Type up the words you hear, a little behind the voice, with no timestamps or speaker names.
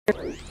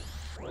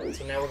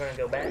So now we're going to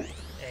go back,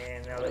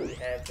 and now that we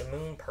have the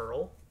Moon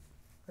Pearl,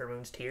 or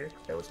Moon's Tear, is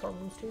that what it's called,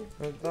 Moon's Tear?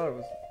 I thought it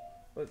was...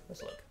 What?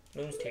 Let's look.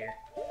 Moon's Tear.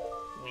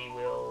 We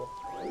will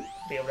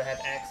be able to have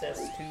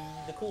access to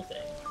the cool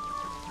thing.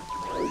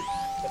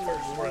 But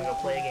first, we're going to go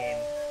play a game.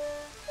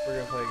 We're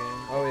going to play a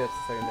game? Oh, yeah, it's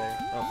the second day.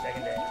 Oh.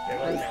 Second day. They're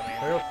letting now,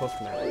 man. We're going to post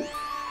from that.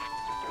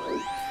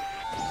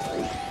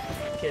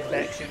 Kid's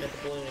back shooting at the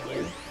balloon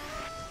again.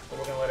 But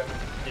we're going to let him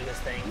do his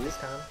thing this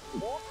time.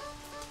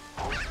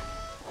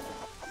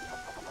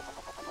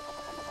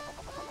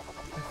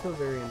 I feel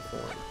very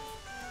informed.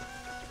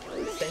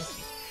 Thank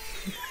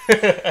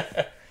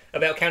you.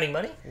 About counting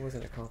money? It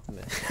wasn't a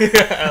compliment.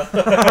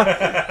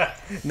 Oh.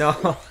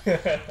 No.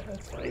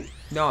 That's funny.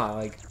 No,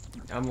 like,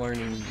 I'm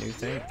learning new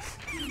things.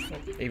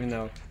 Even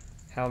though,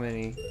 how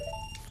many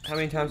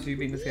times have you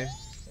beaten this game?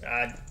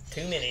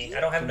 Too many. I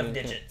don't have enough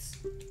digits.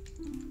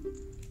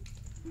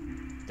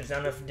 There's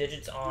not enough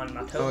digits on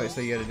my total. Oh, wait,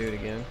 so you gotta do it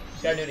again?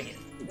 Gotta do it again.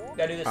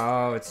 Gotta do this.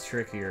 Oh, it's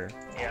trickier.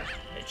 Yeah,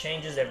 it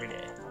changes every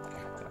day.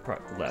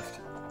 Probably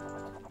left.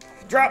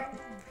 Drop!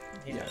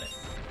 He's done it.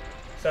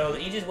 So the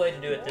easiest way to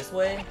do it this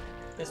day,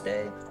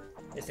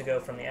 is to go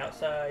from the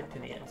outside to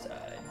the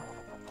inside.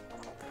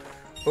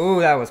 Ooh,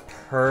 that was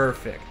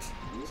perfect.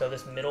 So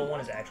this middle one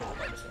is actually the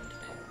hardest one to do.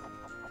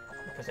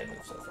 Because they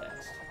move so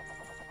fast.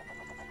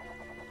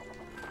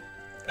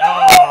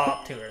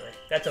 Oh, too early.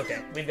 That's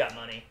okay. We've got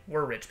money.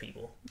 We're rich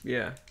people.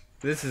 Yeah.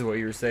 This is what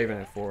you were saving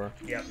it for.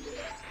 Yep.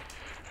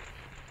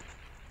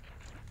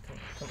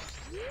 Come on.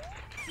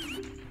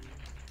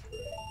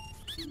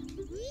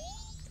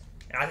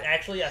 I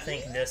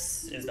think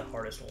this is the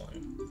hardest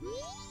one.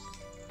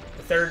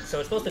 The third, so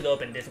it's supposed to go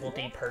up in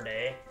difficulty per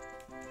day,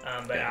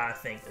 but yeah. I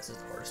think this is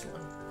the hardest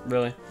one.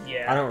 Really?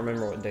 Yeah. I don't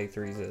remember what day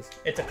 3's is.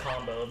 It's a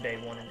combo of day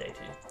 1 and day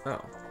 2.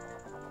 Oh.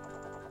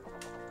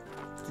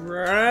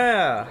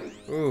 Yeah.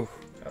 Ooh.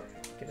 Oh,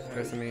 get in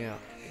Stressing me out.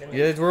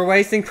 Yeah, we're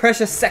wasting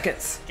precious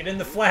seconds. Get in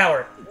the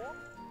flower.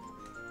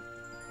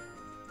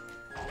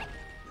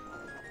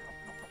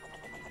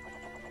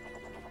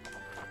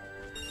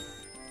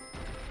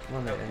 Come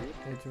on, man.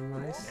 It's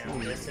nice. Now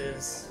this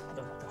is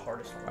the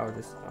hardest one. Oh,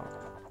 this. Oh.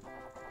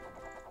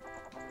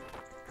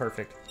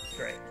 Perfect.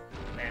 Great.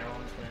 Now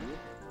I'm just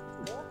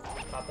gonna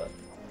pop up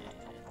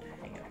and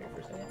hang out here for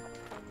a second.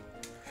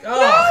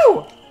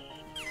 Oh! No!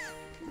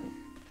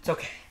 It's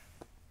okay.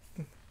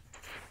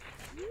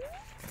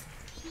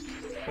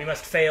 We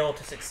must fail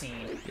to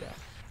succeed. Yeah.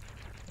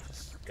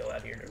 Just go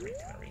out here to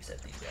kind of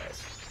reset these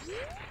guys.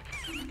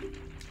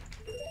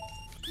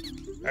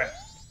 Alright.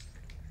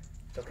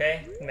 It's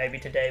okay. Maybe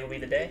today will be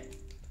the day.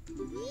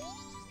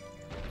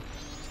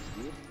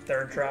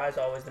 Third try is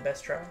always the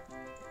best try.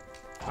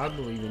 I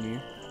believe in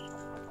you.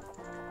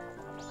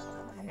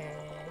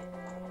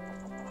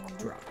 And...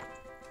 Drop.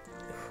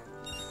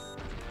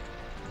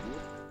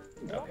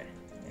 Okay.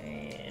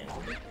 And...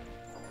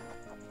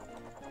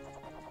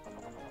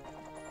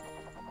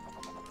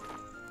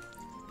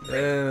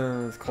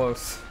 It's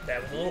close.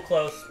 That was a little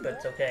close, but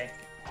it's okay.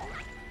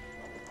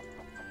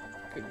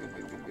 Good.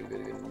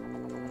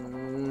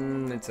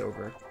 It's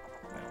over.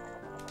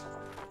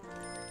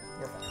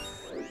 We're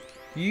fine.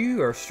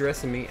 You are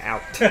stressing me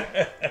out. It's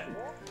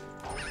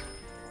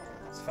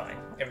fine.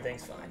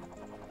 Everything's fine.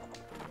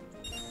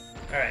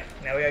 Alright,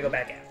 now we gotta go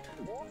back out.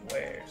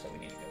 Where? So we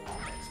need to go to the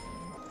next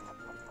one.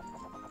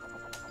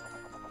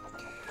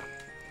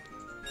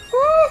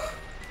 Woo!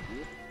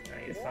 I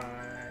need to find...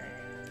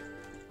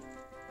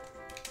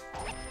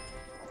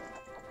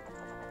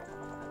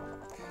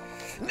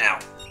 Now!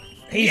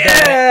 He's done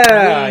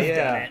it! He's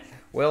done it.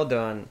 Well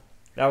done.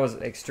 That was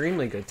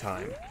extremely good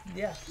time.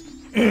 Yeah.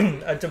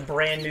 It's a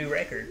brand new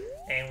record.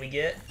 And we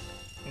get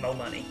more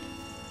money.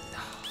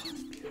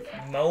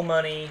 More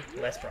money,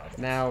 less problems.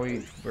 Now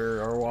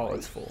our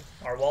wallet's full.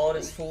 Our wallet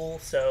is full,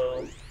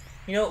 so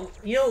you know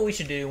what we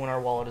should do when our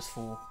wallet is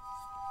full?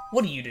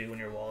 What do you do when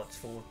your wallet's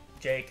full,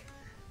 Jake?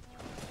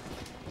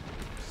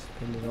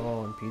 Spend it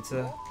all on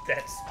pizza?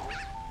 That's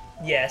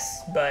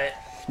yes, but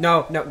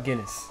No,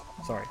 Guinness.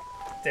 Sorry.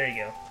 there you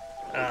go.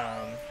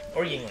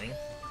 Or Yingling.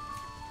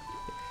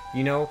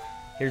 You know,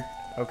 here.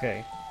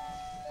 Okay.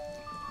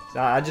 So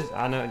I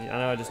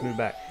know I just moved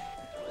back.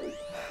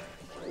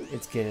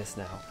 It's Guinness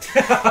now.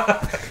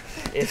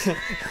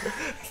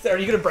 Are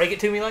you gonna break it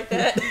to me like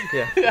that?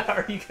 Yeah.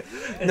 Are you?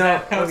 Is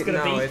that how it's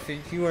gonna be?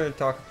 If you want to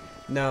talk,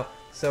 no.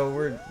 So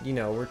we're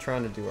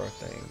trying to do our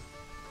thing.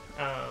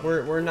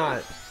 We're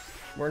not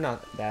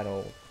that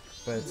old,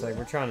 but it's like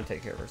we're trying to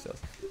take care of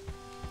ourselves.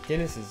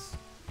 Guinness is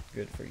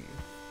good for you.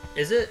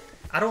 Is it?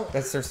 I don't.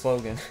 That's their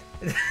slogan.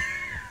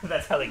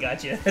 That's how they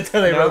got you. That's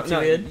how they roped you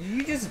in.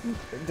 You just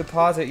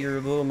deposit your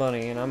little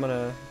money, and I'm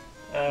gonna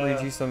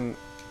read you some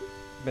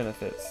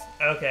benefits.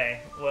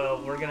 Okay.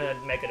 Well, we're gonna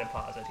make a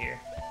deposit here.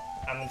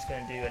 I'm just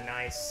gonna do a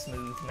nice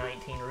smooth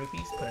 19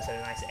 rupees. Put us at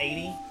a nice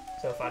 80.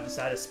 So if I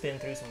decide to spin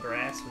through some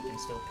grass, we can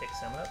still pick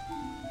some up.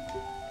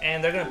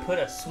 And they're gonna put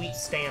a sweet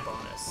stamp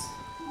on us,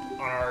 on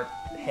our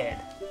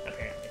head,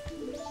 apparently.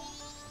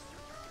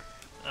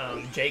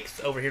 Jake's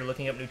over here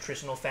looking up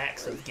nutritional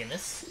facts of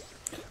Guinness.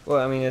 Well,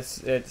 I mean,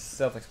 it's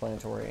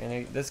self-explanatory,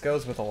 and this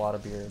goes with a lot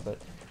of beer, but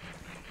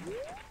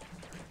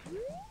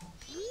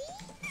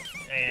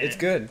And it's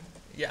good.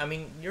 Yeah, I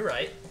mean, you're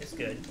right. It's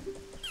good.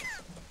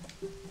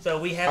 So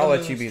we have. I'll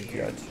let you be the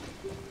judge.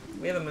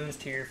 We have a Moon's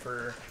Tear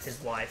for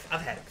his wife.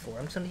 I've had it before.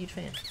 I'm just not a huge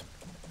fan.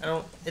 I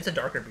don't. It's a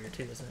darker beer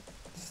too, isn't it?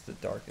 It's the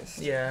darkest.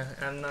 Yeah,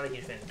 I'm not a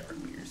huge fan of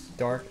dark beers.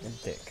 Dark and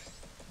thick.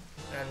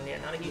 And yeah,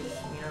 not a huge.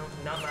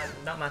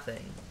 Not my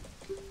thing.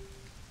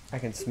 I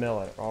can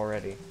smell it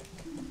already.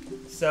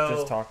 So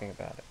just talking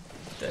about it.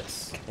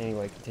 That's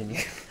anyway.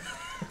 Continue.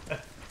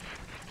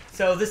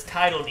 So this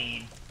title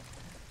deed,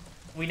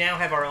 we now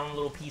have our own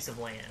little piece of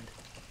land,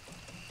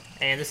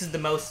 and this is the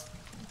most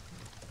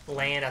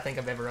land I think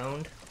I've ever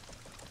owned.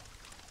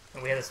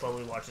 And we had to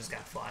slowly watch this guy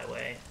fly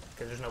away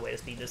because there's no way to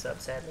speed this up,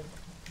 sadly.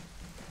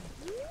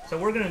 So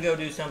we're gonna go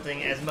do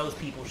something as most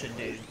people should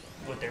do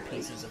with their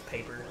pieces of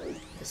paper,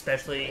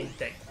 especially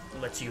that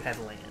lets you have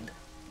land.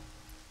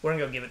 We're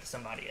gonna go give it to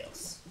somebody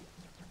else.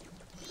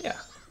 Yeah.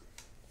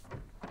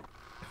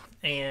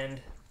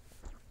 And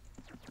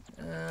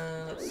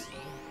let's see.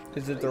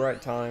 Is it the right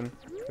time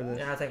for this?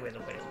 Yeah, I think we have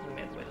to wait. We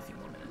may have to wait a few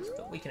more minutes,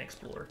 but we can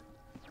explore.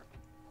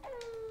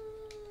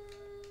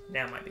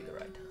 Now might be the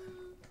right time.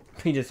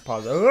 He just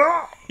paused.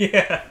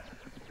 Yeah.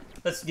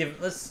 Let's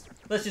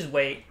just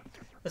wait.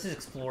 Let's just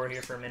explore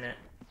here for a minute.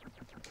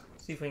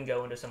 See if we can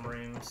go into some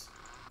rooms.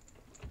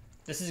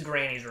 This is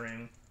Granny's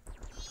room.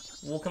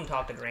 We'll come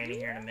talk to Granny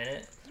here in a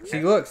minute.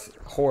 She looks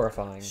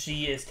horrifying.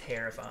 She is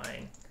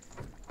terrifying.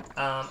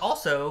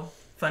 Also,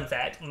 fun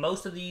fact,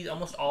 most of these,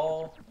 almost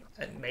all,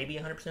 maybe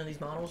 100% of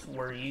these models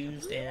were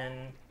used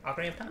in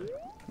Ocarina of Time.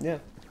 Yeah.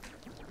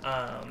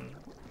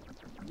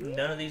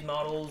 None of these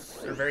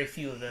models, or very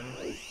few of them,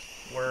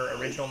 were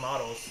original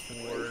models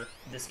for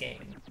this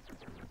game.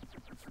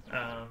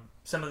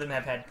 Some of them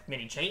have had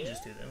many changes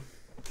to them,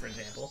 for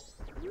example,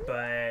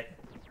 but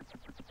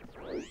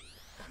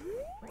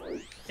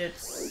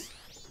it's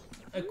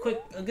a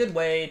good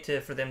way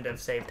for them to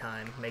save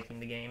time making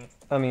the game.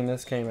 I mean,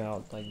 this came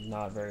out like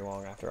not very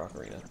long after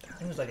Ocarina. I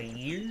think it was like a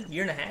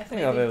year and a half. I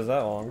don't know if it was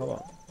that long. Hold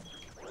on.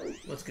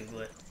 Let's Google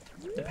it.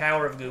 The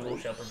power of Google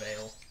shall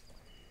prevail.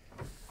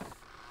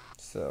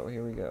 So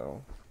here we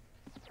go.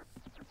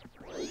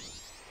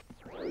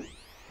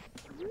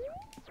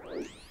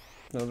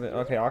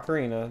 Okay,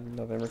 Ocarina,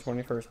 November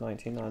 21st,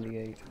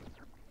 1998.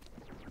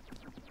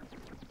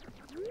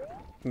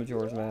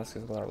 Majora's Mask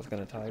is what I was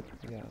going to type.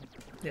 Yeah.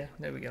 Yeah,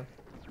 there we go.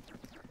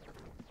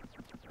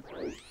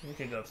 We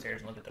could go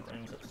upstairs and look at the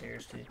rooms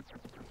upstairs, too.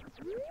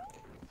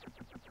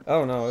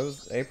 Oh, no, it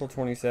was April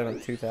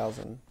 27th,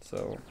 2000.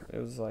 So it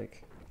was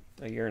like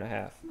a year and a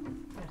half.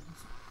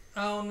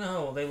 Oh,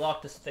 no, they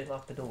locked us. They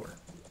locked the door.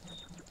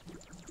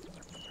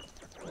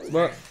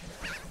 Look,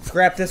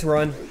 scrap this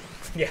run.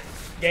 Yeah,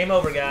 game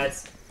over,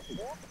 guys.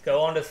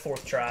 Go on to the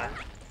 4th try.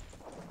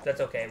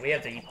 That's okay. We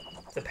have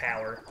the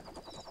power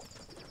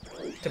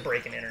to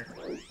break and enter,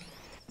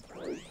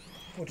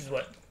 which is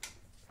what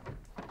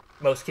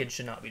most kids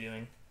should not be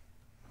doing.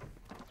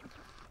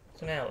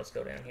 So now let's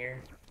go down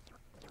here.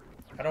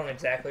 I don't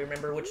exactly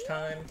remember which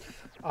time.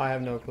 I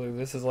have no clue.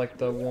 This is like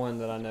the one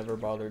that I never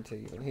bothered to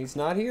even. He's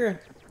not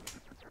here.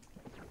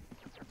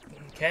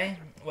 Okay,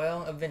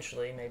 well,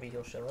 eventually maybe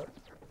he'll show up.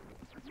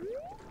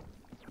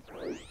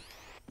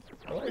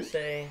 I want to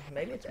say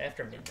maybe it's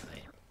after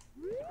midnight.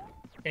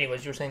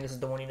 Anyways, you were saying this is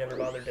the one you never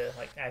bothered to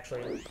like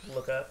actually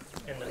look up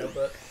in the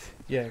notebook?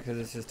 Yeah, because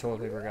it's just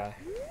toilet paper guy.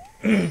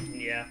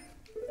 Yeah.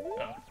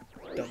 Oh,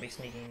 don't be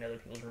sneaking into other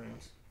people's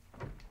rooms.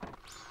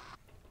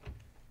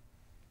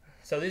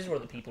 So these were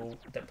the people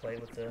that play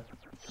with the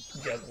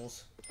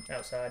juggles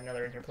outside. Now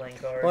they're in here playing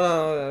cards.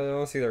 Well, no, I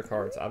don't see their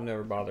cards. I've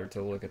never bothered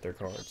to look at their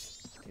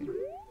cards.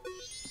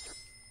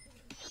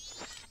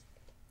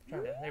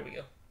 There we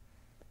go.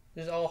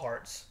 This is all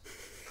hearts.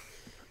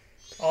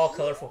 All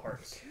colorful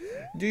hearts.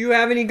 Do you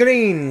have any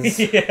greens?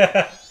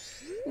 Yeah.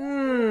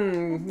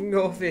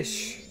 Go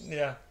fish.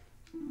 Yeah.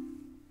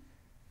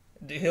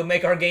 He'll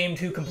make our game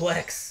too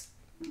complex.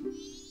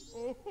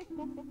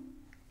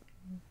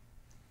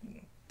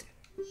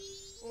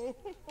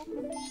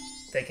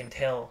 They can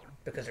tell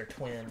because they're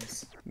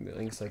twins.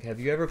 Link's like, have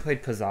you ever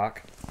played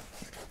Pazak?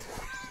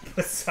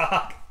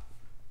 Pazak.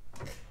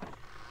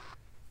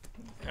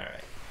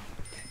 Alright.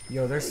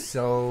 Yo, there's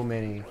so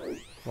many,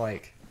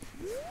 like,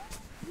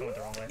 I went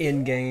the wrong way.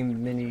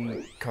 in-game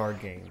mini card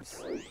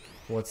games.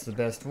 What's the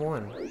best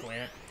one?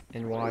 Gwent.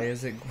 And why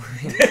is it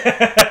Gwent?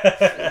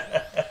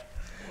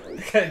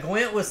 Because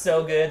Gwent was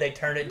so good, they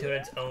turned it into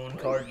its own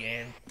card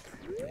game.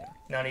 Yeah.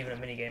 Not even a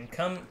mini game.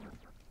 Come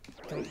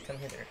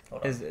hither.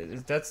 Hold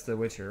on. That's The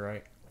Witcher,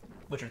 right?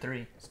 Witcher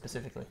 3,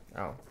 specifically.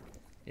 Oh,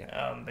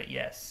 yeah. But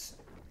yes.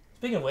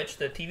 Speaking of which,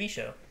 the TV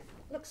show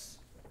looks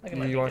like it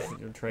might Did be you watch good.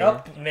 the trailer?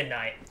 Nope,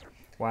 midnight.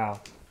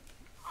 Wow.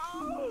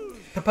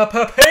 Paper,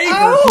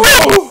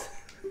 Oh!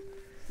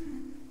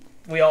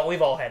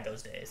 We've all had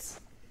those days.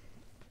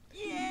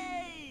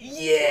 Yay!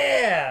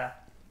 Yeah!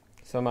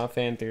 So my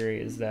fan theory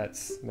is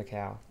that's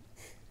Macau.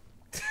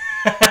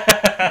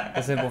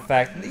 The simple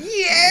fact.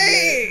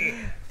 Yay!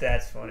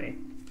 That's funny.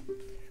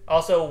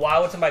 Also, why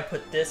would somebody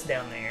put this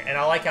down there? And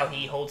I like how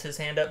he holds his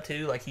hand up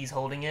too, like he's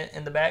holding it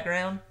in the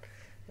background.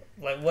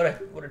 Like what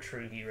a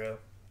true hero.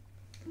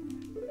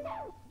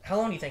 How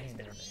long do you think he's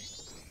been in there?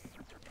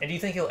 And do you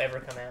think he'll ever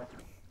come out?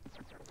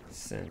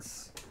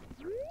 Since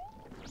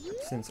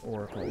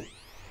Oracle.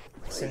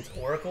 Since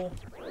Oracle?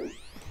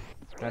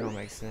 That don't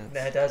make sense.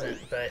 No, it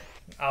doesn't, but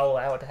I'll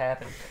allow it to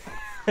happen.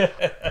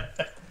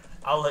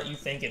 I'll let you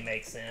think it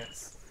makes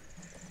sense.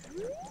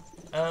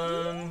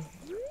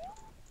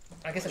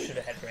 I guess I should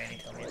have had Granny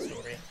tell me a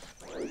story.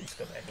 Let's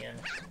go back in.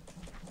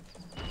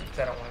 Because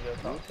I don't want to go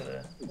talk to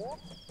the...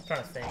 I'm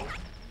trying to think.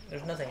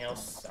 There's nothing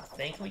else I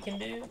think we can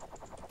do.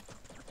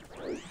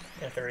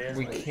 If there is...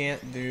 We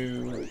can't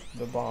do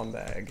the bomb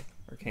bag.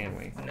 Or can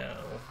we? No.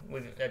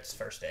 That's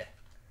first day.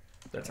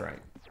 That's right.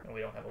 And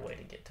we don't have a way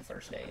to get to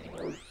first day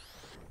anymore.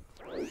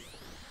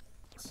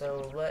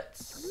 So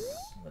let's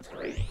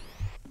Granny.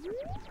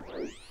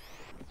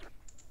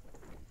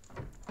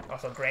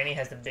 Also, Granny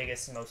has the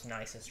biggest, most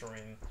nicest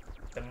room.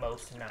 The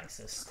most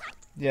nicest.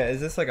 Yeah,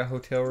 is this like a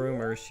hotel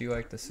room, or is she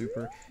like the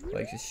super...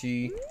 Like, is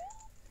she...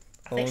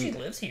 I think she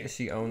lives here. Does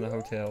she own the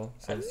hotel?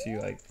 So she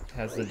like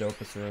has the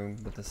dopest room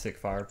with the sick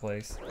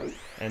fireplace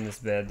and this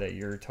bed that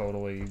you're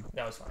totally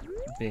that was fine.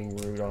 Being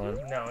rude on.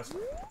 No, it's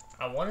fine.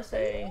 I want to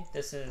say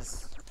this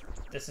is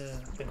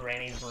the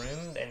Granny's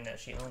room and that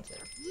she owns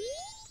it.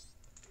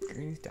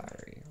 Granny's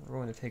diary. We're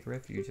going to take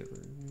refuge of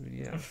her.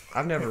 Yeah,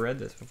 I've never read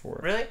this before.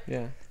 Really?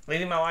 Yeah.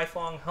 Leaving my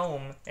lifelong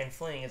home and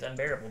fleeing is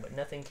unbearable, but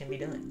nothing can be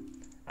done.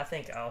 I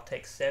think I'll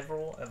take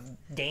several of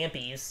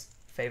Gampy's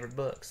favorite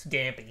books.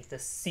 Gampy, the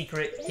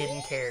secret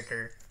hidden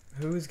character.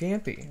 Who is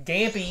Gampy?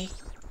 Gampy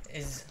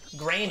is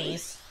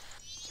Granny's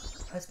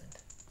husband.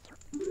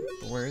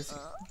 Where is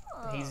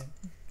he? He's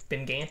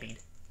been Gampied.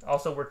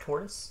 Also, we're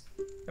Tortoise,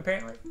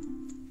 apparently.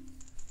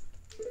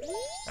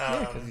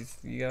 Yeah, because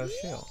you got a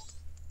shell.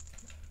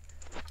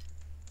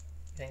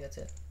 I think that's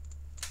it.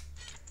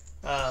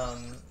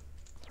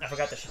 I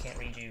forgot that she can't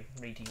read to you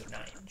at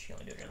night. She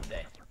only do it during the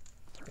day.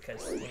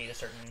 Because we need a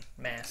certain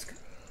mask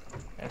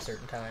at a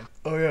certain time.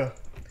 Oh, yeah.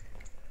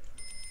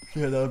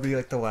 Yeah, that would be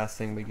like the last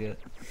thing we get.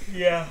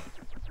 Yeah,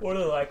 more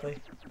than likely.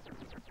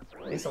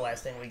 I think it's the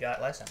last thing we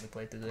got last time we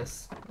played through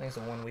this. I think it's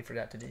the one we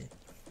forgot to do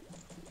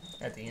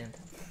at the end.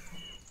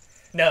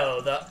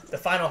 No, the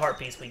final heart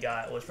piece we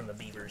got was from the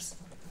beavers.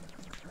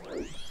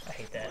 I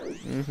hate that.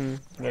 Mm-hmm.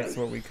 That's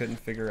what we couldn't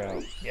figure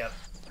out. Yep.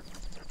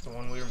 The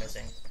one we were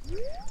missing.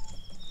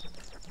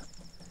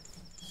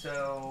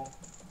 So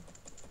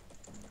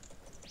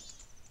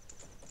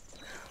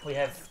we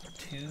have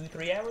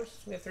 3 hours?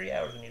 We have 3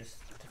 hours we need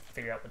to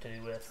figure out what to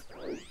do with.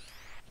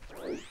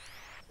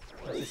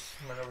 Let's just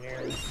run over here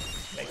and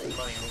make some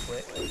money real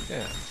quick.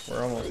 Yeah,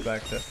 we're almost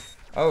back to...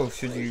 Oh,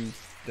 should you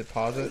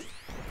deposit?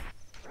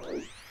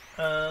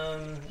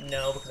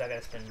 No, because I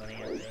gotta spend money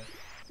at the...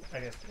 I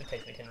guess it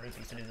takes me 10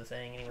 rupees to do the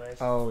thing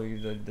anyways. Oh,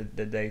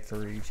 the day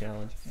 3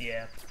 challenge.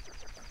 Yeah.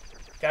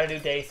 Gotta do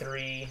day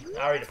 3.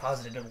 I already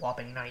deposited a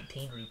whopping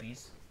 19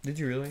 rupees. Did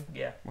you really?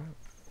 Yeah. Wow.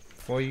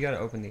 Well, you gotta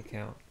open the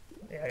account.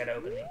 Yeah, I gotta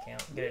open the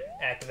account. Get it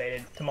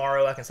activated.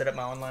 Tomorrow I can set up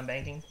my online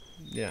banking.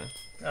 Yeah.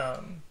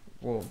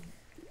 Well,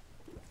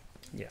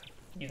 yeah.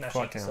 Use my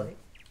Sheikah Slate.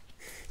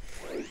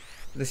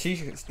 The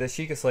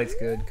Sheikah Slate's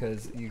good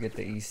because you get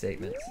the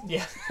e-statements.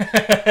 Yeah.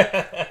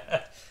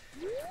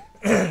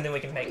 Then we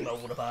can make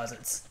mobile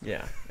deposits.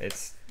 Yeah,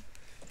 it's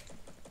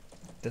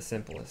the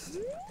simplest.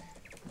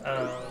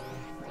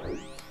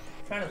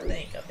 Trying to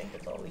think. I think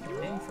that's all we can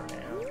do for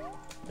now.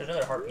 There's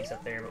another heart piece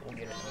up there, but we'll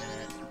get it in a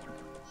minute.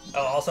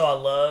 Oh, also I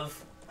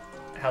love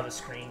how the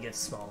screen gets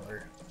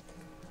smaller.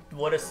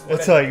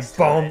 It's like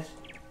boom.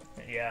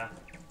 Yeah.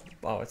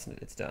 Oh, it's done.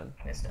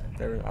 It's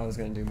done. I was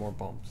gonna do more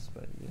bumps,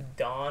 but yeah.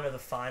 Dawn of the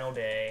final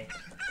day.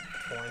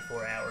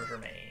 24 hours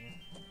remain.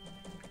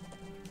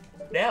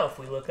 Now, if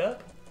we look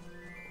up,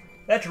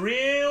 that's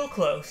real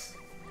close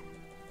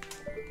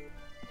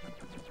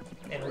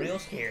and real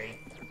scary.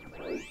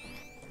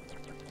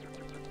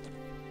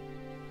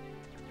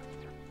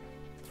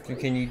 So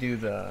can you do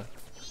the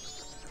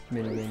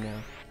minigame now?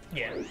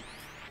 Yeah.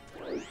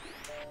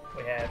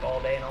 We have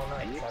all day and all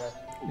night to try to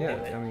do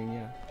it. I mean,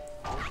 yeah.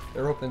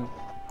 They're open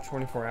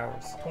 24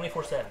 hours.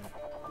 24/7.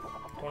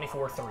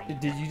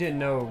 24/3. You didn't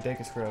know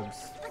Deka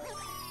Scrubs.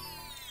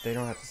 They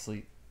don't have to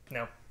sleep.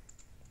 No.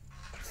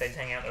 They just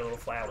hang out in their little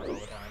flowers all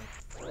the time.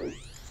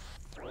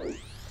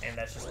 And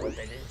that's just what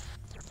they do.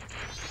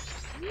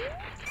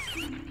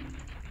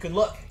 Good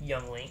luck,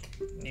 young Link.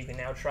 You can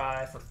now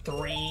try for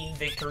 3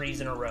 victories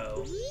in a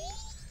row.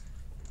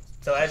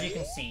 So as you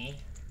can see...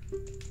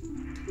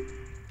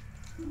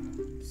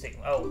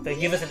 Oh, they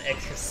give us an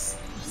extra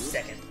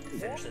second to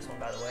finish this one,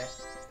 by the way.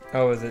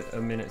 Oh, is it a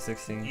minute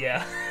 16?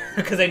 Yeah,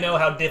 because they know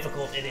how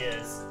difficult it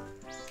is.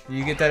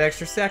 You get that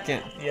extra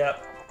second.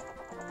 Yep.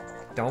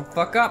 Don't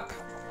fuck up.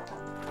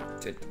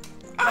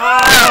 Ah!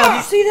 Did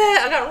you see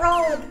that?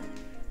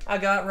 I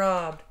got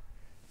robbed.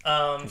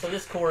 So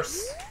this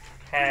course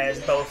has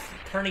both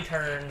turny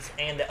turns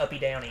and the uppy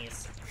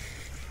downies.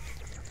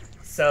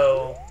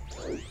 So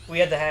we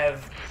had to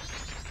have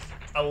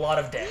a lot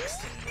of decks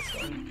to do this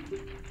one.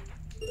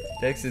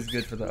 Dex is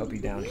good for the uppy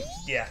downy.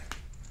 Yeah.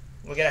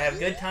 We gotta have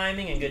good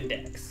timing and good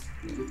dex.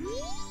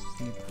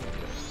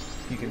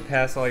 You can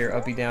pass all your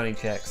uppy downy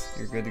checks.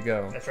 You're good to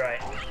go. That's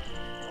right.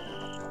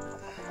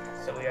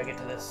 So we gotta get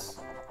to this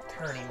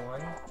turning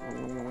one.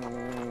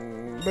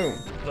 Boom.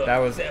 Look, that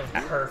was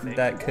perfect.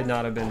 That could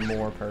not have been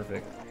more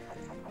perfect.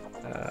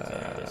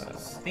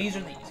 So these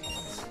are the easy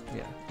ones.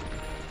 Yeah.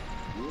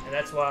 And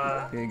that's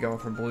why. Are you going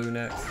for blue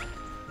next?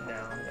 No,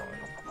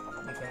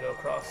 I'm just gonna go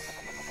across.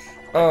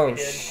 Oh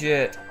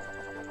shit.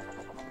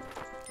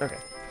 Okay.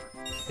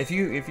 If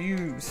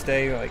you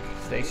stay like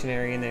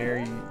stationary in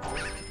there,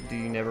 do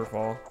you never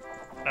fall?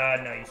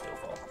 No, you still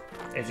fall.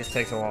 It just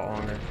takes a lot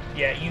longer.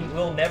 Yeah, you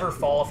will never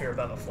fall if you're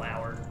above a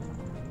flower.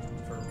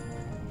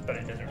 But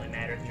it doesn't really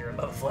matter if you're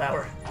above a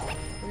flower.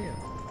 Yeah.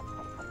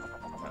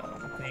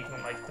 You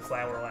can, like, the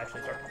flower will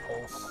actually start to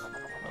pulse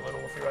a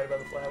little if you're right above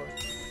the flower.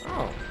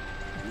 Oh,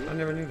 I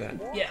never knew that.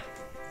 Yeah.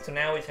 So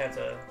now we just have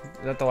to.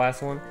 Is that the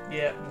last one?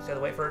 Yeah, we just have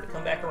to wait for it to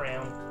come back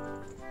around.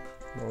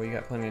 Well, we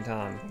got plenty of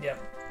time. Yep.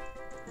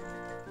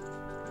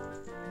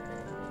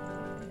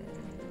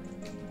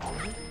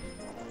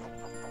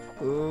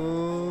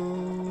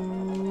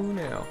 Ooh,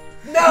 now.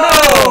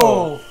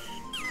 No!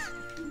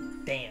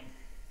 Damn.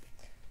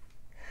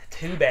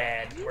 Too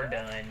bad. We're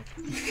done.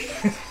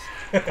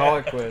 Call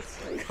it quits.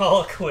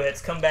 Call it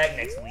quits. Come back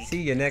next week.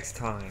 See you next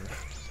time.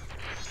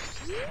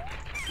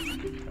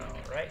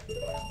 Alright.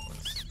 Well,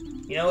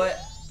 you know what?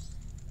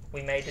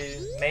 We may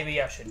do.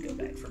 Maybe I should go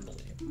back for blue.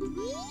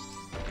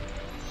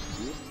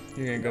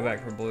 You're gonna go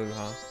back for blue,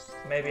 huh?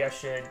 Maybe I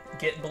should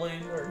get blue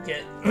or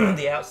get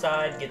the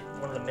outside, get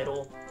one of the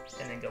middle,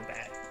 and then go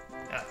back.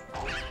 I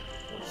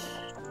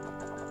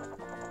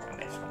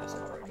may screw this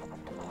up already.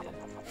 Totally did.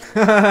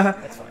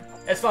 That's fine.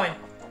 That's fine.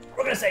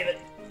 We're gonna save it.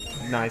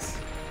 Nice.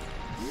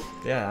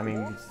 Yeah, I mean,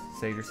 you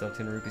save yourself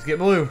 10 rupees. Get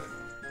blue.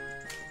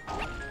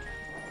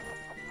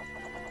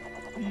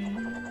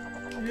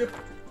 Yep.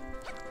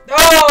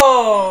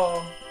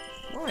 Oh!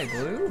 Why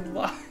blue?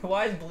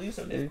 Why is blue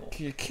so difficult?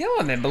 You're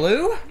killing me,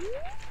 blue.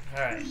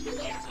 Alright.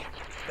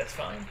 That's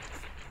fine.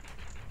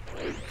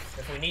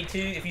 If we need to,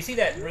 if you see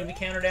that ruby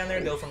counter down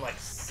there go from like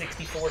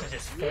 64 to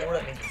just 4,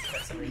 that means we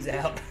cut some of these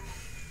out.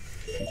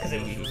 Because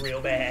it would be real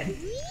bad.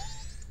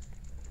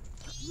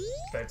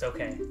 But it's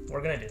okay.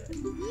 We're gonna do it.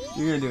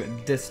 You're gonna do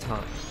it this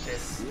time.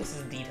 This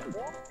is the time.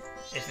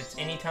 If it's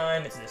any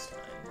time, it's this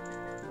time.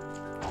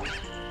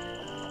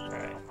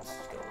 Alright, let's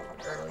go a little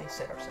bit early,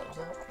 set ourselves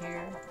up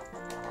here.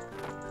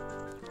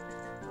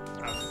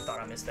 I thought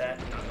I missed that,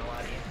 I'm not gonna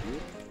lie to you.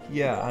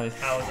 Yeah, I was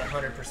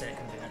 100%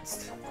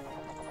 convinced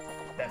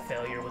that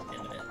failure was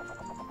imminent.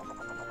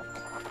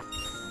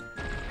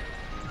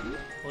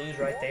 Blue's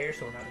right there,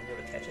 so we're not gonna be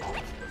able to catch it. So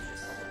let's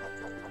just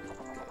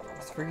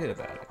let's forget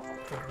about it.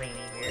 for greenie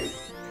here.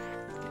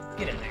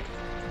 Get in there.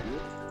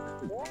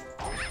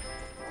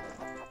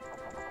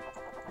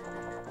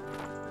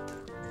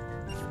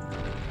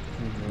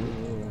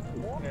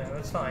 Yeah,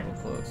 that's fine.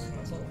 Close.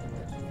 That's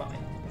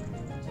fine.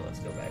 So let's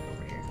go back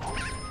over here.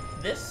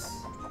 This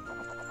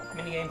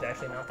minigame's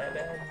actually not that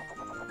bad.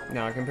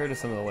 No, compared to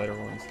some of the later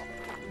ones.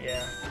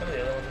 Yeah, some of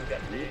the other ones we've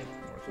got to do.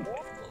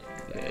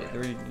 Yeah,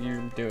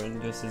 you're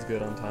doing just as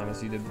good on time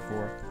as you did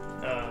before.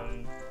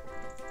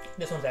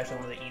 This one's actually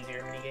one of the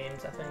easier mini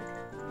games, I think.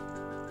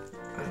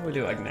 How do we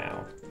do it like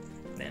now?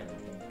 Now.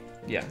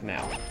 Yeah,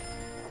 now.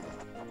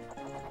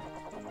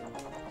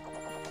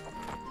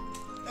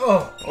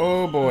 Oh!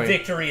 Oh boy.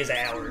 Victory is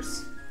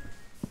ours.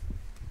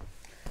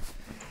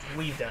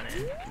 We've done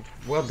it.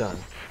 Well done.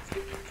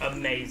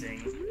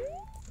 Amazing.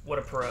 What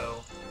a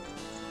pro.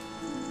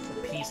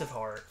 A piece of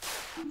heart.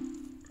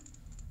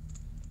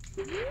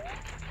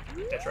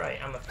 That's right,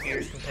 I'm a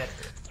fierce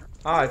competitor.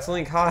 Ah, it's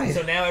Link High.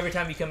 So now every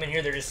time you come in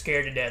here, they're just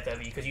scared to death of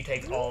you because you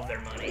take all of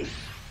their money.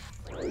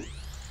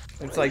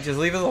 It's like, just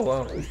leave it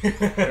alone.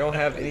 They don't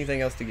have anything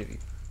else to give you.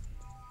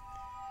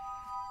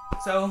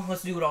 So,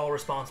 let's do what all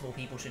responsible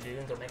people should do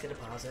and go make a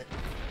deposit.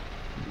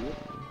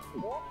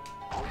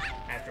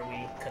 After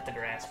we cut the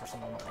grass for some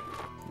more money.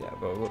 Yeah,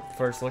 but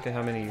first look at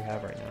how many you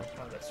have right now.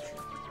 Oh, that's true.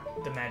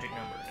 The magic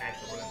number.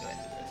 Actually, we're going to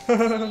go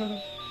ahead and do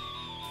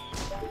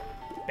this.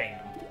 Bam.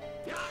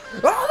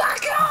 Oh my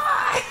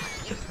god!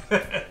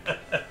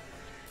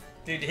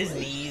 Dude, his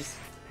knees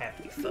have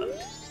to be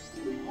fucked.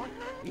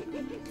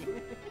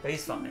 But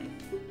he's fine.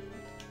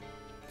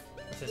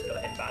 Let's just go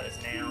ahead and buy this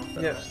now.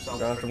 So Yep, don't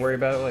have to worry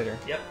about it later.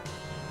 Yep.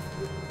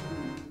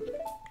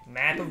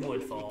 Map of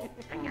Woodfall.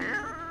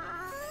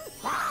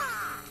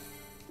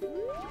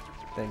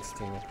 Thanks,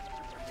 Tingle.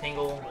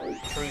 Tingle,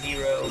 true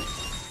hero.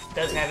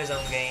 Does have his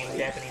own game,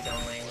 Japanese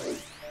only.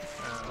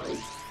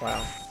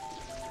 Wow.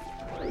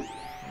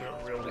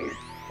 Real weird,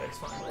 but it's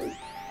fine.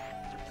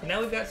 So now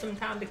we've got some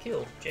time to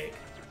kill, Jake.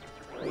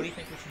 What do you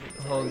think we should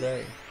do? The whole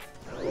day.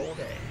 The whole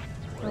day.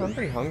 Oh, I'm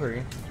pretty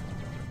hungry.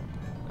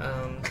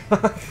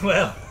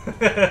 Well,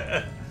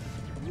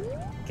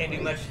 can't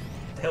do much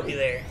to help you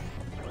there.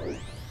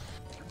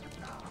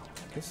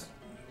 Guess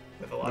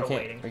With a lot of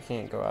waiting. we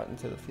can't go out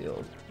into the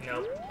field.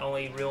 Nope,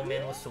 only real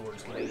men with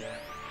swords can do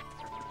that.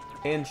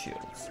 And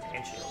shields.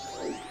 And shields.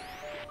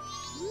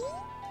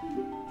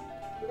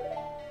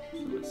 So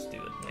let's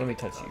do it. Let me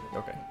touch you.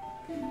 Okay.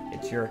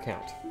 It's your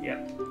account.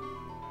 Yep.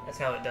 That's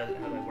how it does it,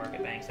 how they work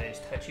at banks. They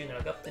just touch you and they're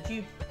like, oh, that's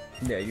you.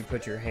 Yeah, you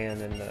put your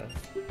hand in the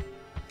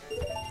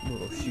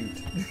little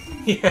chute.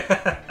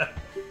 Yeah.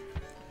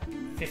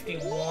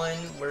 51.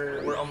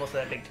 We're almost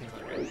at that big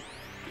 200.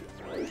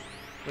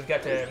 We've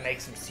got to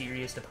make some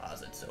serious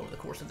deposits over the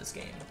course of this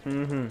game.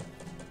 Mm-hmm.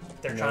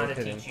 They're trying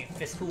to teach you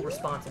fiscal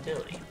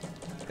responsibility.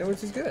 Yeah,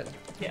 which is good.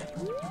 Yeah.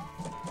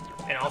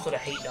 And also to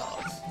hate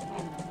dogs.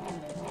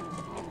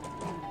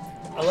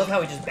 I love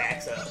how he just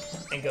backs up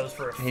and goes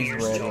for a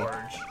fierce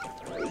charge.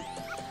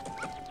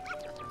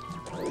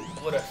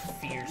 What a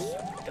fierce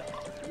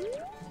dog.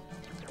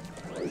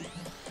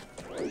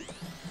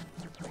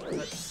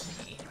 Let's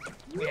see.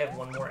 We have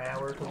 1 more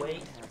hour to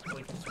wait.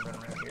 We can just run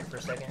around here for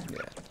a second.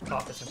 Yeah.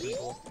 Talk to some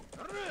people.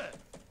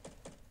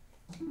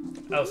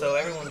 Oh, so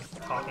everyone's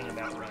talking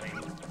about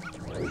running.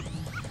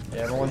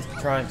 Yeah, everyone's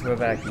trying to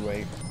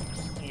evacuate.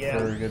 Yeah.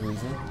 For a good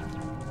reason.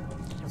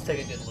 Let's take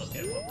a good look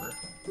at what we're...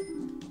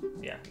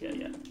 Yeah.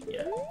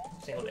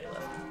 Single day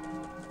left.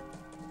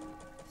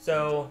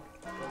 So,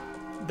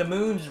 the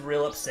moon's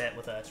real upset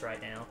with us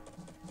right now.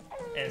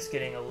 And it's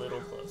getting a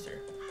little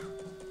closer.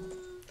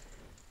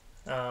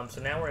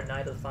 So now we're at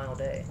night of the final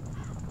day.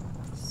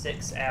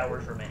 6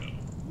 hours remain.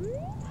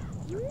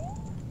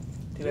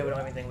 Too bad we don't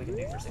have anything we can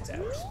do for 6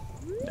 hours.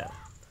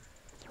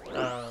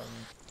 No.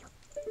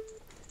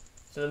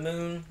 So the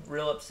moon,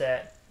 real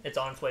upset. It's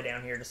on its way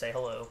down here to say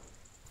hello.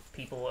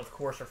 People, of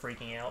course, are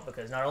freaking out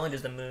because not only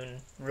does the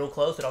moon real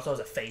close, it also has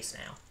a face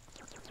now.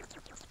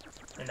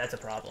 And that's a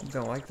problem.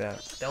 Don't like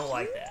that. Don't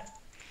like that.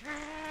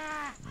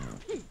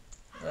 Let's see.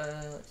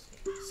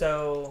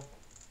 So,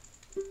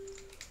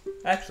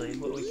 actually,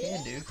 what we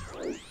can do,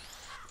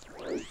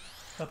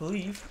 I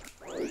believe,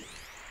 because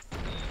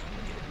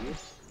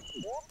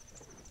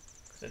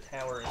the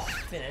tower is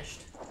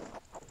finished.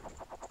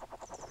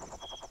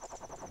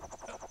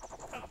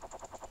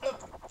 No.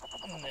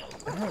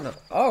 I don't know.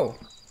 Oh!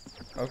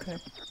 Okay.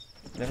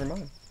 Never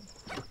mind.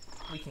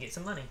 We can get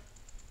some money.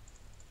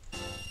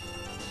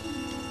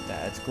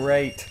 That's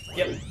great.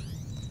 Yep.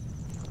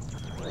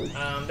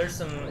 There's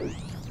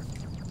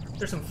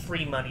some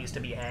free monies to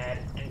be had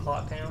in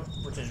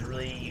Clocktown, which is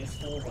really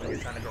useful when you're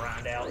trying to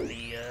grind out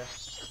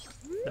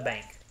the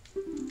bank.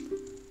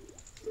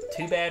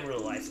 Too bad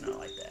real life's not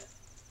like that.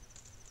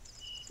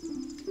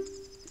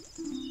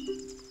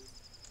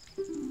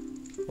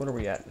 What are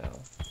we at now,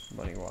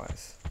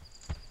 money-wise?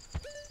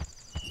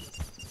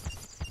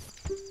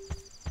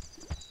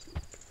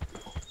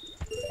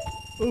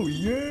 Oh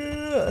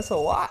yeah, that's a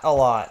lot.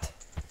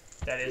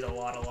 That is a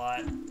lot.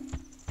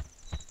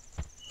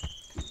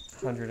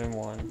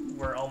 101.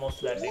 We're almost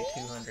to that big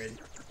 200.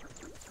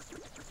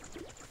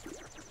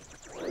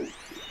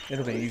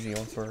 It'll be easy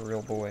once we're a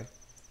real boy.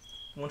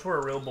 Once we're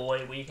a real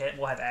boy,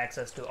 we'll have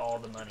access to all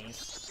the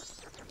monies.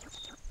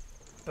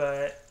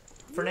 But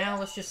for now,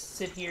 let's just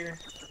sit here,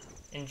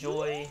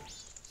 enjoy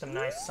some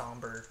nice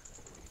somber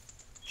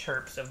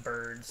chirps of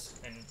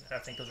birds, and I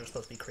think those are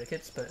supposed to be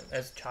crickets, but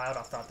as a child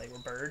I thought they were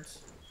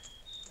birds,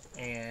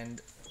 and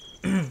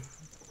I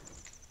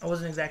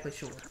wasn't exactly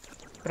sure.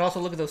 But also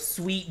look at those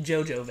sweet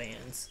JoJo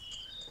vans.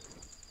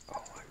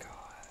 Oh my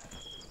god.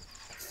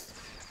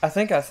 I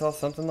think I saw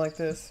something like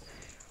this.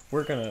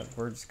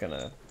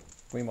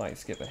 We might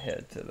skip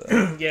ahead to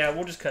the... Yeah,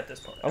 we'll just cut this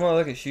part out. I'm gonna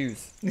look at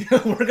shoes.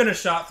 We're gonna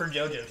shop for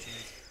JoJo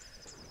shoes.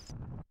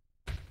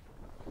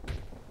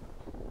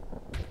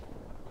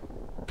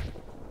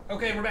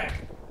 Okay, we're back.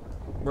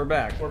 We're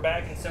back. We're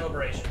back in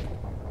celebration.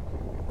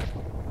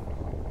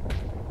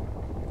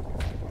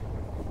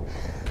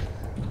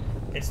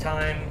 It's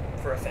time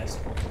for a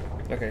festival.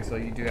 Okay, so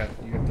you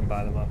have to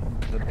buy them off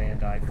the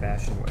Bandai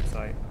fashion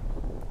website.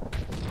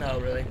 Oh,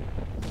 really?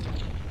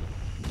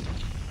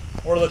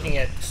 We're looking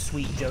at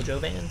sweet JoJo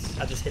vans.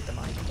 I just hit the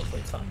mic.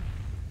 Hopefully it's fine.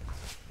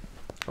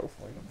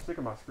 Hopefully. I'm sick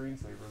of my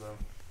screensaver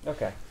though.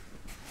 Okay.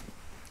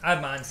 I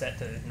have mine set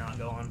to not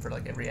go on for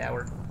like every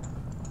hour.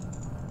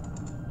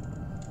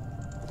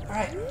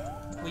 Alright.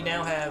 We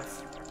now have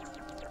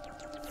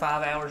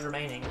 5 hours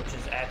remaining, which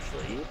is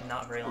actually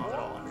not very long at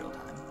all in real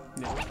time.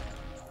 Yeah.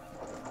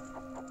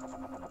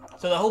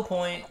 So the whole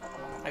point,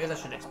 I guess I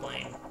should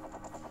explain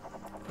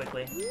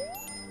quickly.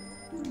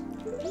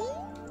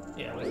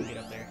 Yeah, we can get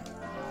up there.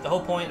 The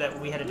whole point that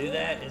we had to do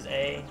that is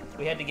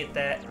we had to get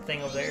that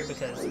thing over there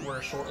because we're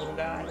a short little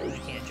guy and we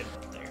can't jump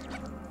up there.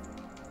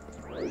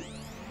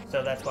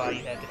 So that's why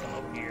you have to come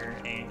over here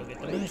and go get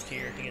the moose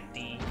tier to get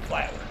the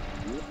flower.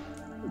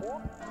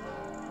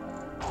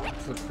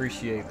 Just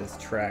appreciate this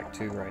track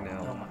too right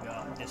now. Oh my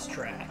god, this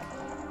track.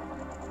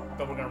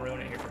 But we're gonna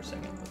ruin it here for a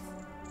second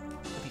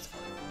with a piece of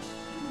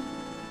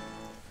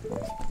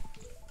art.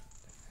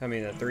 I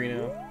mean, at 3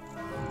 now?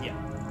 Yeah.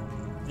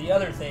 The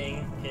other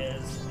thing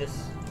is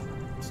this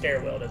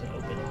stairwell doesn't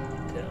open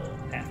until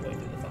halfway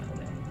through the final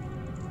day.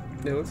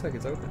 It looks like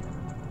it's open.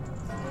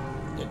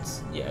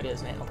 Yeah, it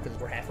is now because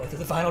we're halfway through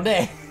the final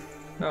day.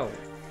 Oh.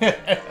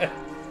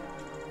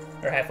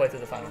 Or halfway through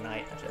the final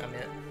night, I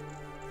meant.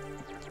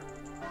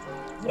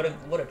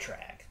 What a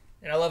track.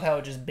 And I love how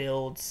it just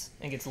builds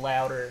and gets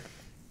louder.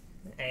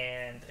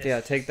 And yeah,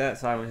 take that,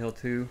 Silent Hill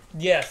 2.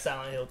 Yeah,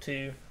 Silent Hill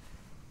 2.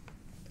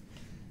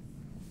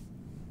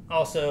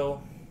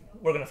 Also,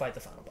 we're going to fight the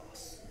final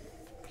boss.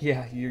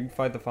 Yeah, you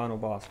fight the final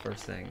boss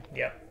first thing.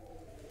 Yep.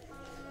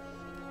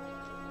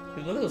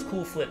 Dude, look at those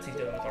cool flips he's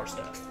doing with our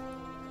stuff.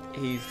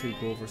 He's too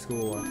cool for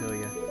school, I tell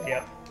you.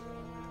 Yep.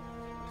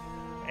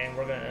 And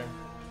we're gonna...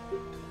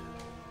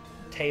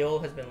 Tail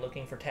has been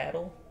looking for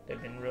Tattle.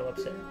 They've been real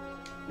upset.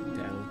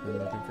 Tattle's been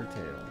looking for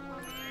Tail.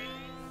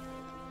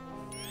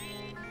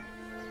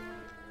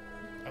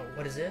 Oh,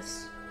 what is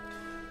this?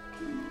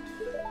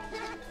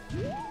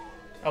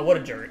 Oh, what a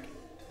jerk.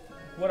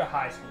 What a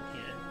high school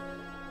kid.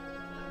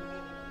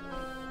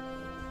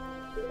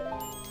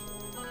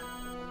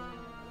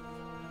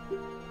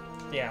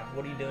 Yeah,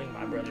 what are you doing,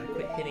 my brother?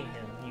 Quit hitting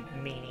him, you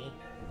meanie.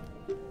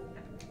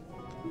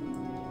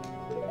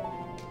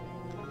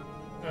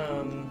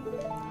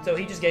 So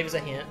he just gave us a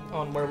hint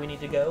on where we need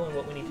to go and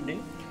what we need to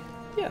do.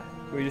 Yeah,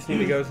 we just need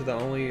to go to the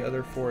only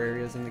other 4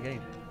 areas in the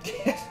game.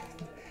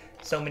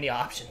 So many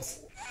options.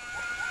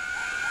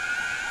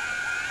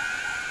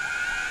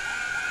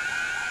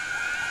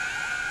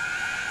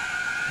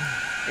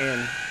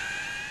 And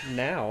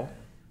now,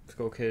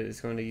 Skull Kid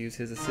is going to use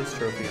his assist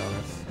trophy on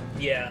us.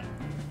 Yeah.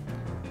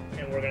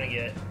 And we're gonna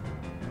get...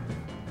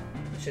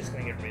 Shit's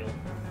gonna get real.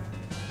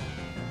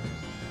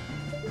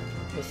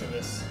 Listen to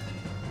this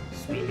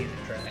sweet music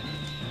track.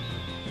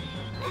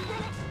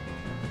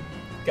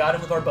 Got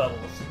him with our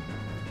bubbles.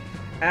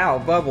 Ow,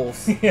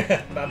 bubbles.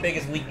 My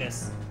biggest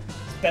weakness.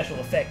 Special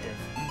effective.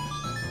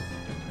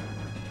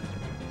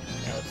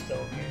 Now let's go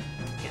over here.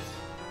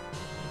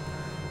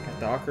 Got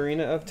the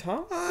Ocarina of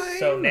Time.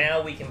 So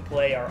now we can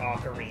play our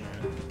ocarina.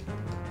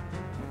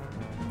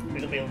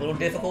 It'll be a little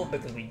difficult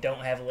because we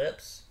don't have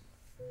lips,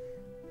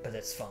 but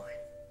that's fine.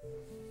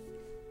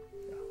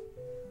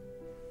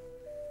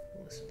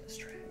 Listen to this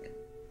track.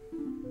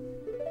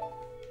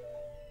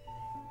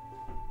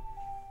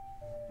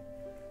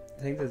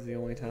 I think this is the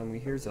only time we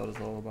hear Zelda's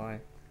Lullaby.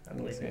 I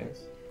believe it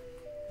is.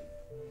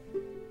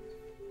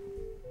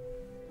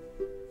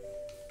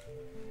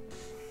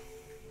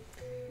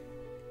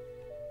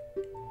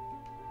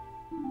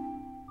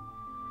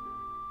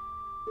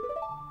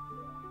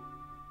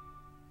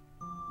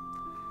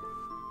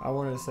 I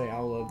wanted to say I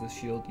love the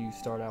shield you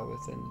start out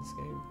with in this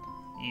game.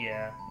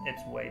 Yeah,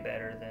 it's way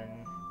better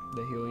than...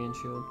 The Hylian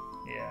shield.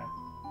 Yeah.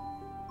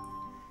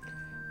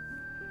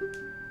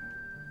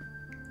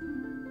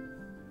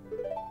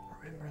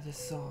 Remember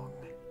this song.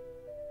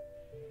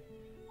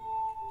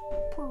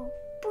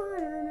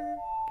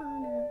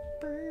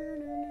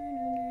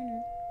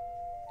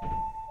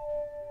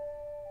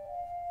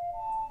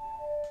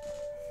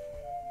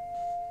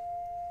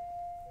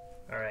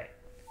 Alright.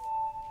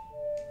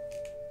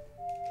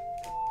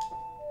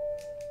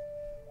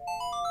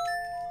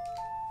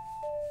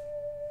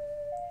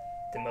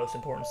 The most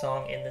important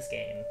song in this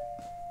game.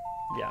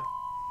 Yeah.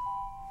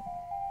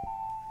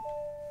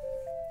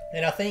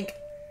 And I think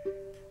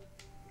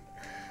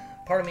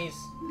part of me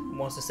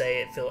wants to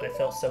say it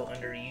felt so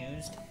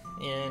underused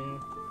in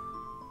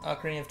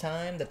Ocarina of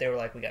Time that they were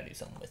like, we gotta do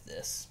something with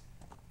this.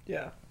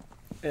 Yeah.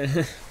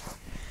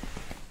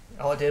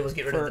 All it did was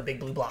get rid of the big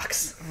blue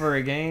blocks. For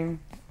a game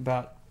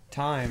about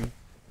time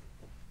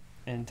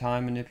and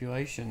time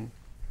manipulation,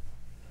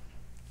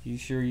 you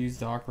sure use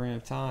the Ocarina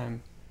of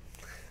Time.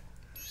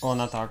 Well,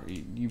 not the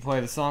Ocarina. You play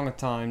the Song of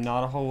Time,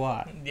 not a whole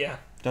lot. Yeah.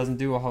 Doesn't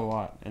do a whole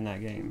lot in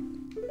that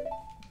game.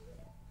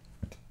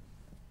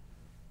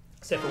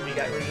 Except for when you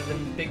got rid of the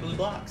big blue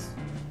blocks.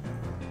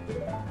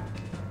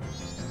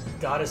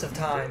 Goddess of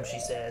Time, she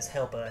says,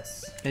 help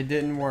us. It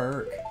didn't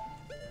work.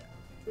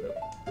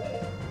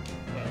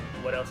 Well,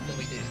 what else can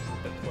we do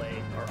but play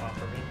our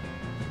ocarina?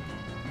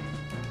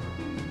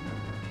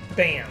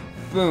 Bam!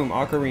 Boom,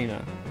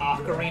 Ocarina.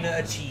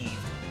 Ocarina achieved.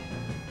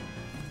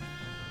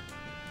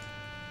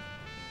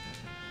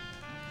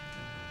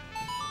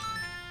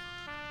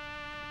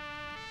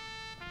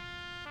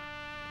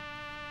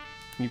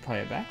 You play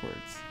it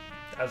backwards.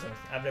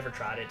 I've never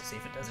tried it to see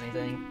if it does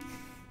anything.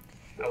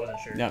 I wasn't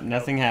sure. Nope,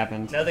 nothing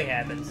happened. Nothing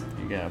happens.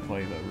 You gotta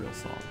play the real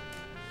song.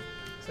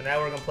 So now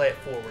we're gonna play it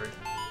forward.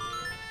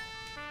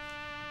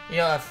 You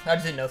know, I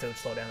just didn't know if it would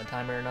slow down the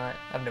timer or not.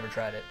 I've never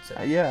tried it.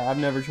 So. Yeah, I've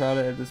never tried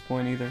it at this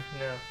point either.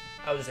 No,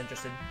 I was just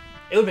interested.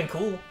 It would've been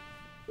cool.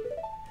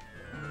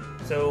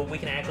 So we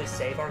can actually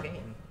save our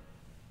game.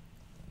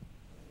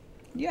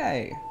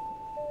 Yay.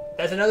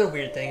 That's another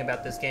weird thing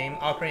about this game.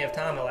 Ocarina of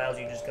Time allows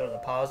you to just go to the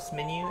pause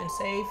menu and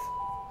save.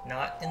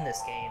 Not in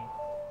this game.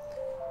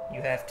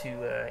 You have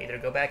to either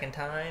go back in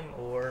time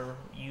or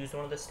use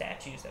one of the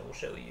statues that will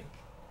show you.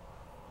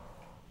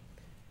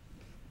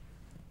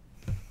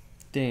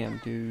 Damn,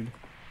 dude.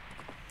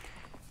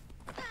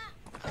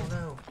 Oh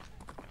no.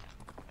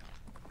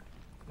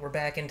 We're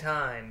back in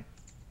time.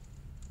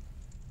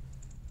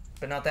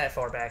 But not that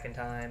far back in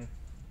time.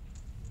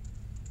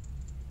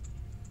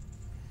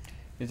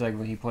 It's like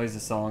when he plays the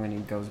song and he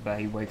goes back,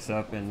 he wakes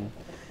up in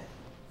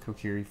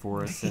Kokiri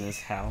Forest in his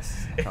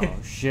house. Oh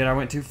shit! I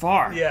went too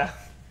far. Yeah.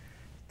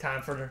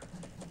 Time for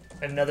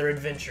another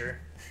adventure.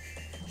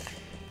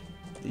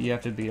 You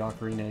have to beat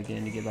Ocarina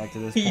again to get back to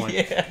this point.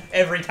 Yeah,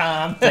 every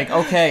time. It's like,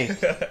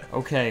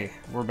 okay,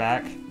 we're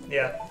back.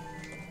 Yeah.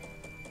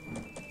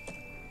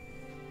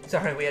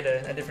 Sorry, we had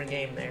a different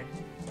game there.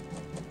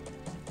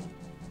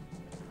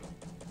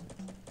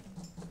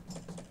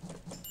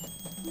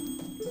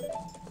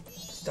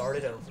 Start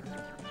it over.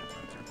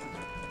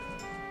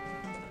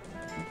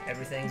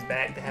 Everything's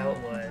back to how it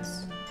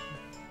was.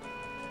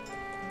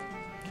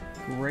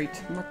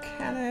 Great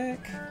mechanic.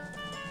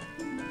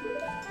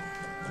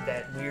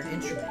 That weird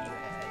instrument you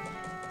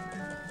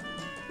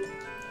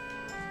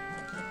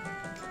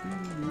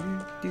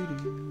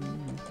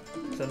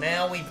had. So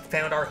now we've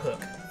found our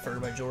hook for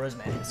Majora's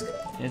Mask.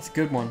 It's a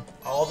good one.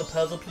 All the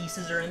puzzle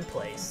pieces are in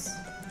place.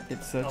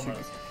 It's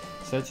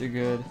such a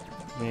good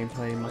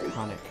gameplay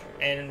mechanic.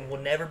 And will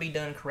never be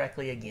done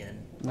correctly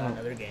again by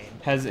another game.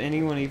 Has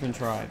anyone even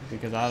tried?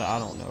 Because I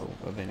don't know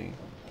of any.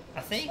 I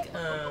think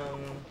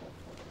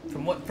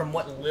from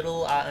what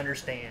little I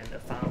understand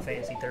of Final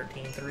Fantasy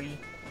 13-3,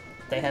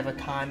 they have a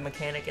time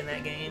mechanic in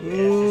that game. And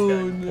it's just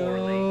done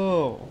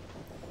poorly.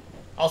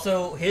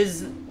 Also,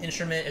 his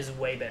instrument is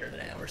way better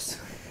than ours.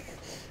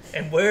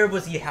 And where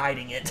was he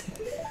hiding it?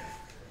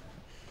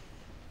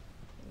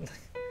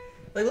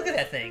 Like, look at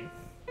that thing.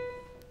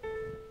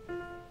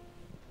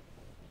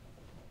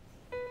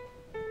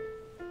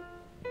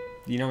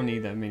 You don't need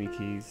that many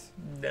keys.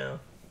 No.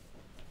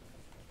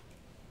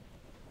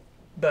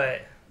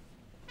 But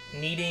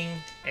needing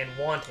and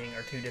wanting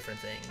are two different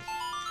things.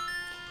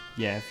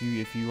 Yeah, if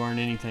you learn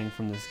anything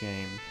from this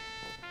game,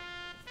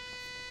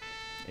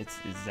 it's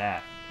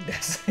that.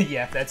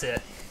 That's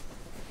it.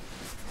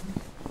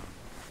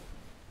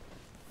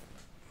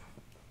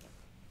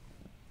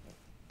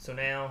 So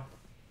now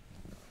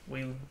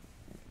we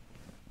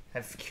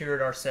have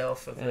cured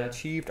ourselves of and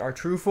achieved our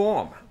true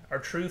form. Our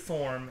true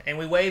form, and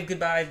we wave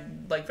goodbye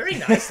like very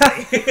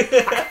nicely.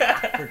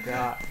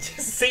 Forgot.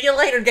 See you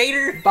later,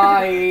 Gator.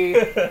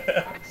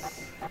 Bye.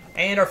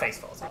 And our face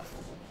falls off.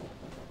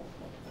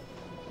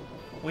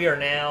 We are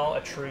now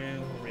a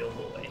true, real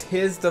boy.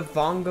 Tis the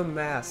Vanga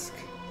mask.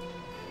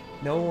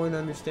 No one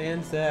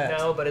understands that.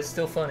 No, but it's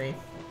still funny.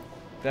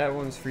 That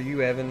one's for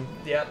you, Evan.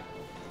 Yep.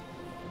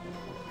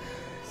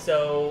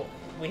 So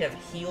we have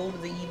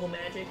healed the evil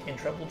magic and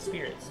troubled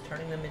spirits,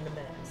 turning them into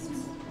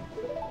masks.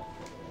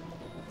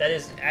 That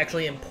is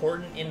actually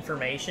important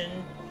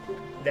information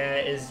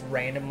that is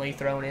randomly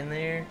thrown in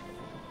there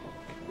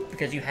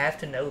because you have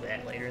to know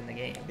that later in the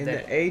game. In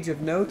the age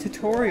of no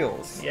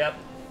tutorials. Yep.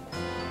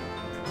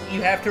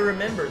 You have to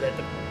remember that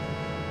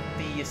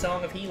the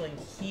Song of Healing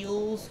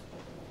heals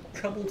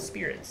troubled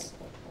spirits.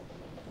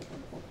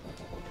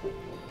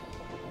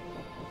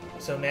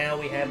 So now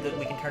we have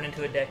we can turn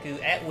into a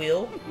Deku at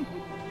will,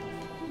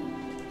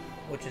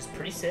 which is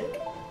pretty sick.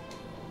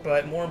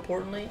 But more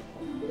importantly,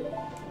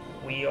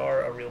 we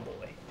are a real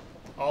boy.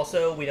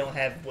 Also, we don't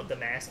have the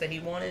mask that he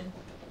wanted,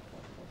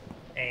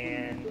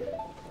 and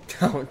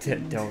don't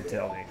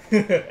tell me.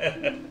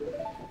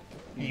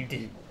 You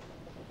did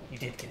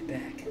get it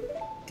back,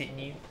 didn't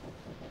you?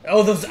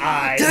 Oh, those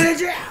eyes!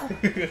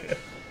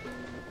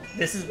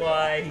 This is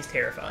why he's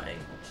terrifying.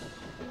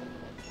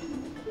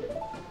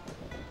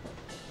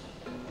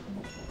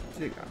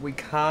 We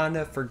kind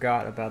of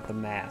forgot about the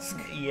mask.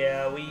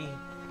 Yeah,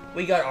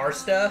 we got our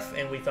stuff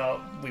and we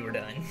thought we were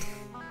done.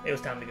 It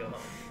was time to go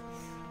home.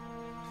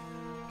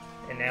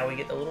 And now we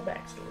get the little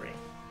backstory.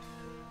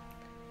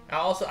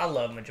 I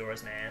love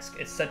Majora's Mask.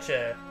 It's such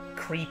a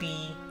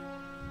creepy,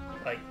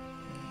 like,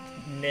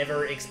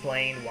 never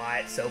explained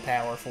why it's so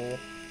powerful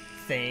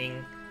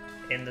thing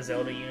in the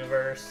Zelda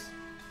universe.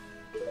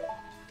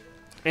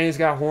 And it's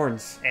got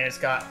horns. And it's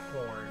got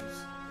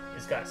horns.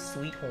 It's got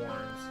sweet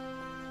horns.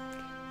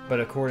 But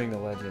according to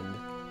legend,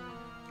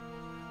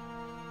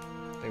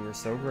 they were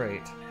so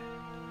great.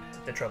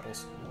 The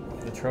troubles.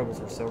 The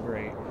troubles were so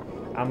great.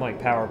 I'm like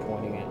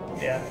PowerPointing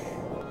it. Yeah.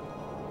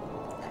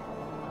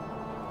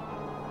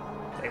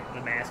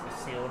 The mask was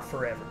sealed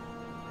forever.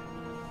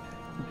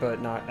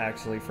 But not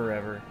actually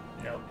forever.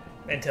 Nope.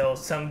 Until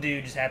some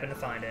dude just happened to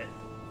find it.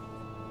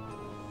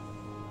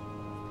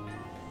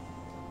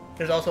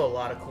 There's also a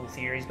lot of cool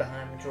theories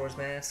behind Majora's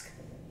Mask.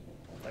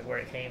 Like where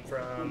it came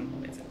from,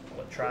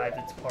 what tribe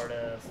it's part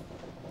of,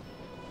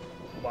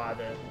 why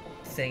the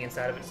thing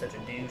inside of it's such a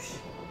douche.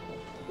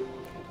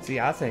 See,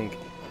 I think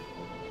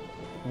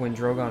when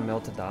Drogon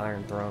melted the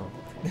Iron Throne,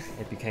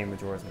 it became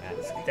Majora's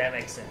Mask. That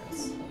makes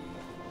sense.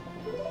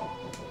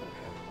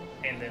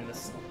 And then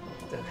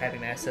the Happy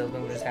Mask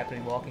salesman would just happen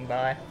to be walking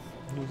by.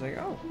 And he was like,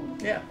 oh.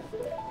 Yeah.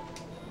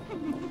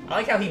 I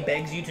like how he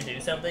begs you to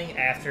do something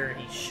after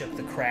he shook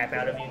the crap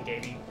out of you and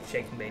gave you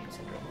shaken baby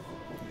syndrome.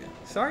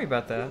 Sorry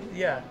about that.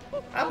 Yeah.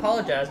 I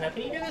apologize. Now,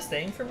 can you do this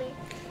thing for me?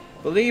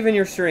 Believe in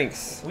your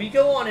strengths. Will you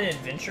go on an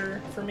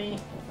adventure for me?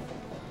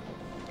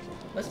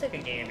 Let's take a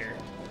gander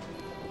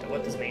at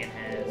what this man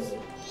has.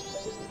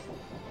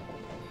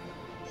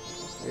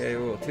 Yeah, you're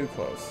a little too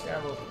close.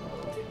 Got a little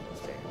too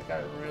close there.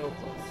 Got it real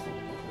close.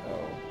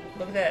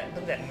 Look at that.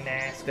 Look at that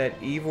mask. That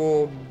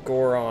evil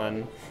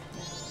Goron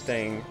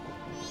thing.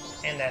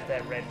 And that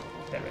red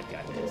guy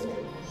mask.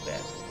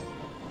 That.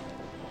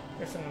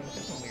 There's some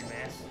weird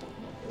masks.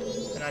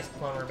 A nice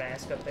plumber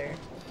mask up there.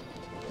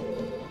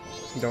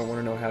 You don't want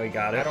to know how he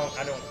got it. I don't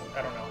know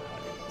how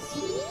it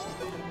is.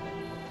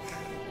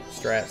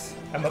 Strats.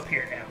 I'm up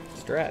here now.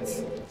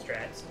 Strats.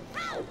 Strats.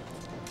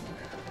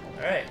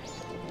 Alright.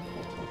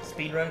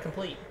 Speed run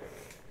complete.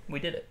 We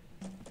did it.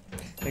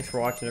 Thanks for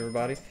watching,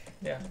 everybody.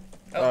 Yeah.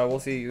 Oh. We'll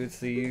see you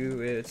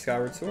at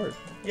Skyward Sword.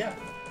 Yeah.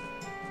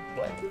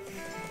 What?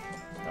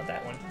 Not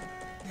that one.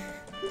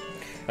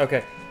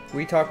 Okay.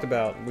 We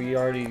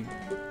already,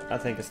 I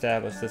think,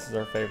 established this is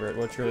our favorite.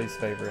 What's your least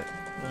favorite?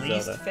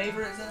 Least Zelda?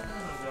 favorite Zelda?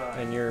 Oh, God.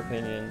 In your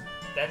opinion.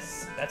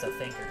 That's a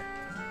thinker.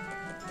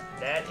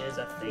 That is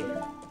a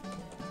thinker.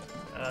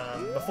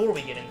 Before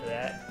we get into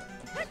that,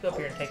 let's go up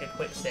here and take a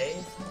quick save.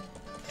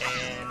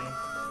 And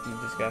You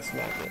just gotta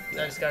smack it.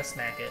 I just gotta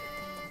smack it.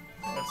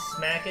 Let's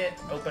smack it,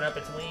 open up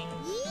its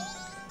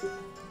wings.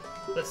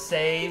 Let's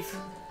save.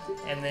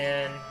 And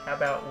then how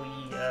about we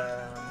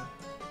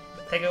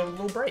take a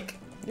little break?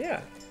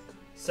 Yeah.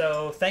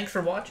 So thanks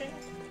for watching.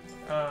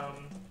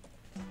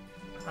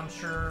 I'm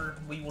sure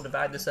we will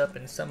divide this up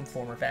in some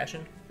form or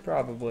fashion.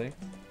 Probably.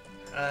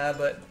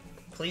 But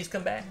please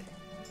come back,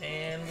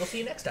 and we'll see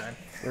you next time.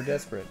 We're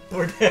desperate.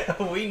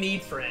 We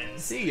need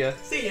friends. See ya.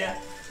 See ya.